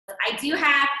I do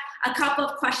have a couple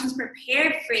of questions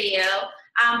prepared for you,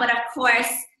 but of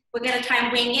course, we're going to try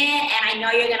and wing it, and I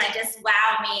know you're going to just wow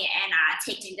me and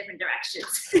take me in different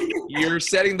directions. You're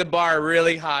setting the bar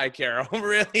really high, Carol,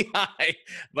 really high,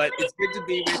 but it's good to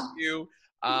be with you.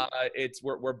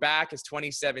 We're back. It's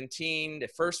 2017, the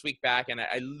first week back, and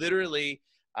I literally,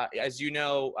 as you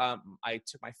know, I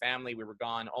took my family. We were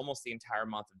gone almost the entire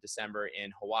month of December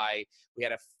in Hawaii. We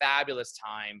had a fabulous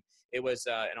time. It was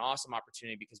an awesome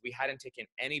opportunity because we hadn't taken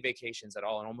any vacations at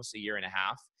all in almost a year and a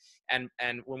half.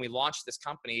 And when we launched this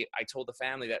company, I told the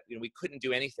family that we couldn't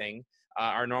do anything.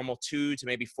 Our normal 2 to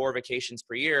maybe 4 vacations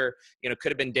per year,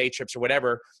 could have been day trips or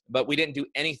whatever, but we didn't do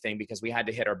anything because we had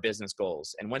to hit our business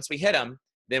goals. And once we hit them,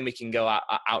 then we can go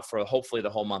out for hopefully the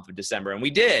whole month of December. And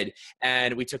we did,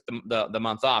 and we took the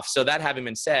month off. So that having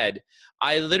been said,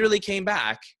 I literally came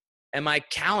back and my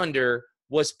calendar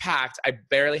was packed. I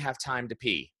barely have time to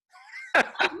pee.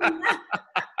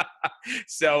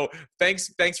 So thanks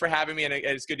for having me, and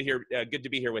it's good to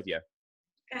be here with you.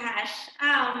 Gosh,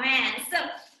 oh man. So,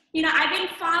 I've been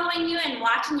following you and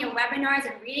watching your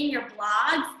webinars and reading your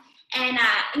blogs. And,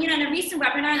 in a recent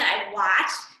webinar that I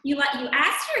watched, you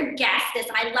asked your guests this,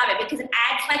 and I love it because it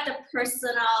adds like the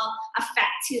personal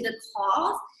effect to the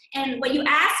calls. And what you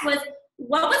asked was,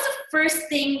 what was the first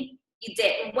thing you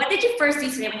did? What did you first do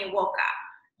today when you woke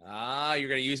up? You're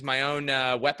going to use my own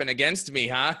weapon against me,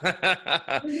 huh?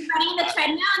 Are you running the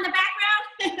treadmill in the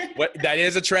background? What? That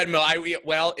is a treadmill.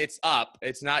 Well, it's up.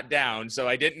 It's not down. So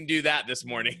I didn't do that this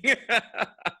morning.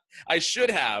 I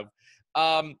should have.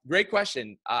 Great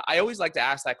question. I always like to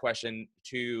ask that question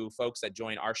to folks that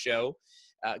join our show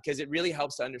because it really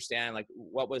helps to understand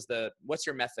what's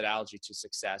your methodology to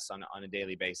success on a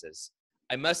daily basis.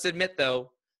 I must admit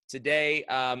though, today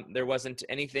there wasn't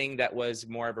anything that was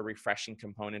more of a refreshing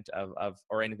component of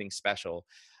or anything special.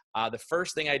 The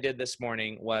first thing I did this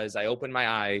morning was I opened my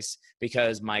eyes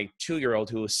because my 2-year-old,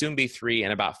 who will soon be 3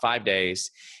 in about 5 days,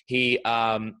 he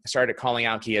started calling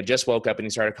out. He had just woke up and he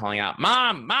started calling out,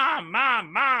 "Mom, mom,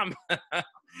 mom, mom."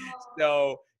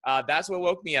 So that's what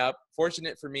woke me up.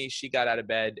 Fortunate for me, she got out of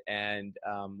bed and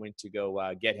went to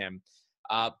go get him.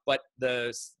 But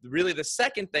the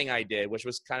second thing I did, which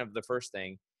was kind of the first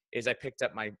thing, is I picked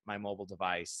up my mobile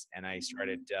device and I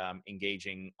started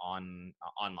engaging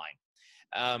online.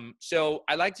 So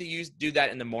I like to do that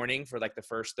in the morning for like the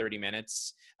first 30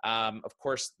 minutes. Of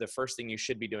course, the first thing you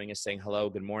should be doing is saying hello,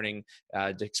 good morning,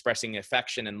 expressing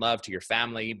affection and love to your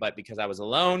family. But because I was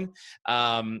alone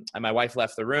and my wife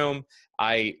left the room,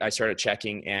 I started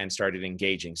checking and started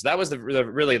engaging. So that was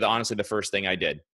honestly the first thing I did.